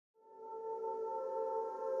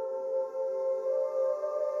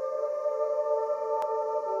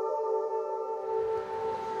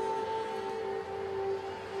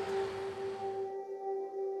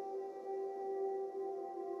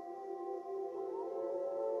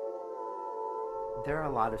There are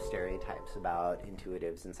a lot of stereotypes about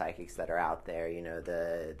intuitives and psychics that are out there. You know,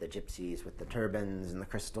 the gypsies with the turbans and the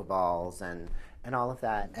crystal balls and all of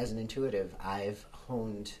that. As an intuitive, I've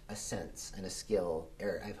honed a sense and a skill,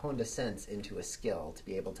 or I've honed a sense into a skill to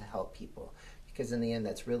be able to help people. Because in the end,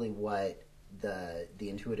 that's really what the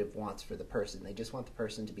intuitive wants for the person. They just want the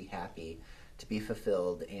person to be happy, to be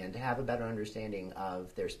fulfilled, and to have a better understanding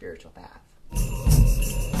of their spiritual path.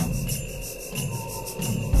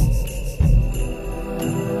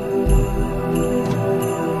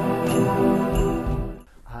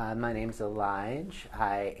 My name's Elijah.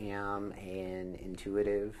 I am an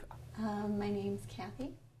intuitive. My name's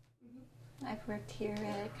Kathy. I've worked here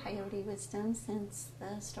at Coyote Wisdom since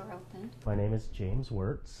the store opened. My name is James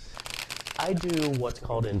Wirtz. I do what's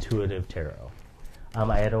called intuitive tarot.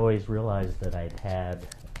 I had always realized that I'd had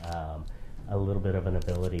a little bit of an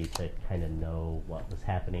ability to kind of know what was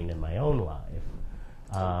happening in my own life.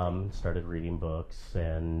 Started reading books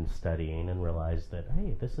and studying and realized that,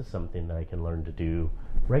 hey, this is something that I can learn to do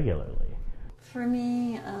regularly. For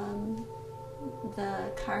me,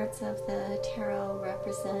 the cards of the tarot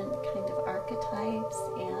represent kind of archetypes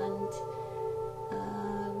and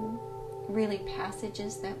really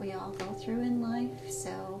passages that we all go through in life.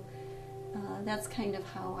 So that's kind of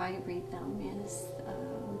how I read them, is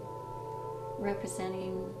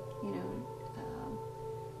representing, you know,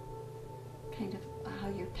 kind of how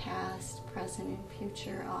your past, present, and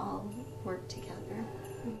future all work together.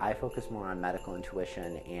 I focus more on medical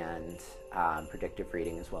intuition and predictive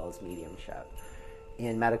reading, as well as mediumship.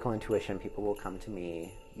 In medical intuition, people will come to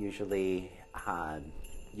me usually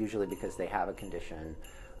because they have a condition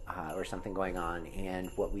or something going on,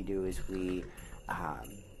 and what we do is we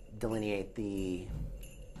delineate the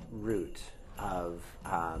root of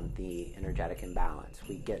the energetic imbalance.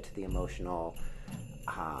 We get to the emotional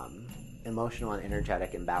and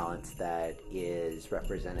energetic imbalance that is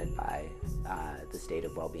represented by the state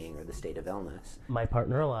of well-being or the state of illness. My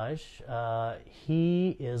partner Elijah,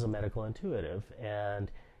 he is a medical intuitive,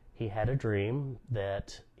 and he had a dream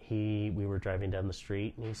that we were driving down the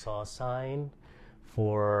street and he saw a sign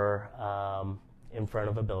for in front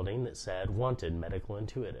of a building that said "Wanted Medical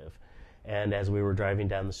Intuitive." And as we were driving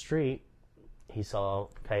down the street, he saw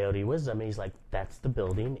Coyote Wisdom, and he's like, "That's the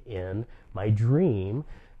building in my dream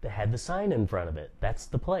that had the sign in front of it. That's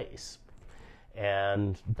the place."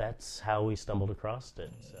 And that's how we stumbled across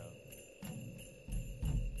it. So.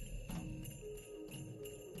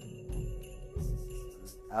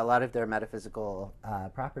 A lot of their metaphysical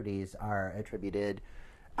properties are attributed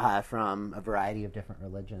from a variety of different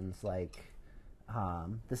religions. Like,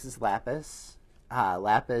 this is lapis.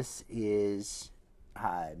 Lapis is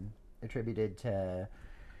attributed to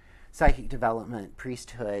psychic development,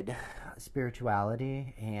 priesthood,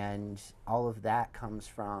 spirituality, and all of that comes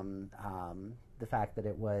from the fact that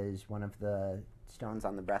it was one of the stones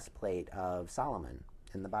on the breastplate of Solomon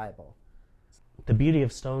in the Bible. The beauty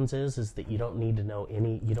of stones is that you don't need to know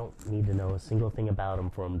a single thing about them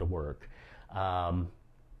for them to work.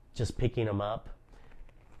 Just picking them up,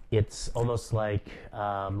 it's almost like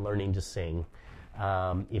learning to sing.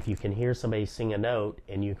 If you can hear somebody sing a note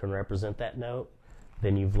and you can represent that note,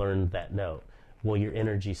 then you've learned that note. Well, your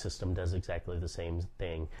energy system does exactly the same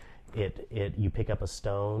thing. You pick up a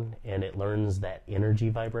stone and it learns that energy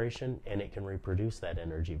vibration, and it can reproduce that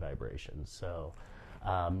energy vibration. So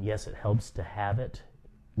yes, it helps to have it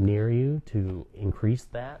near you to increase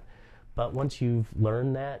that, but once you've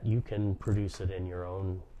learned that, you can produce it in your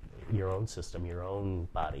own system, your own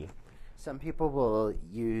body. Some people will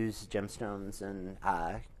use gemstones and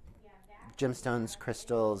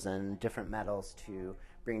crystals, and different metals to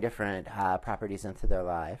bring different properties into their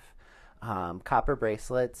life. Copper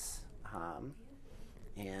bracelets,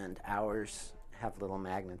 and ours have little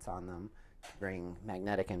magnets on them to bring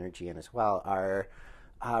magnetic energy in as well, are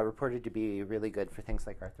reported to be really good for things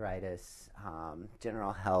like arthritis,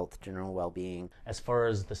 general health, general well-being. As far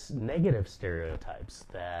as the negative stereotypes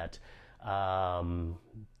that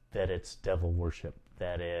it's devil worship,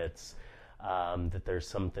 that it's that there's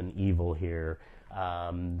something evil here,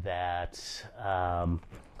 that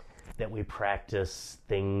we practice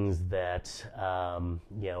things that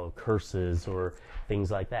curses or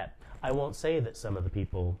things like that. I won't say that some of the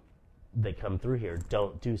people that come through here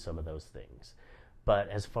don't do some of those things, but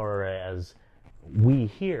as far as we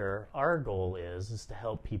here, our goal is to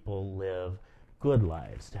help people live good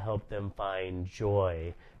lives, to help them find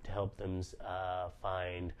joy, to help them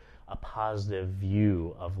find a positive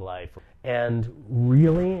view of life. And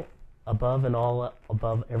really, above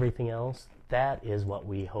everything else, that is what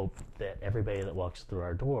we hope that everybody that walks through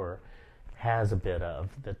our door has a bit of,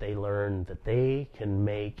 that they learn that they can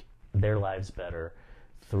make their lives better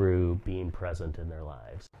through being present in their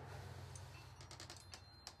lives.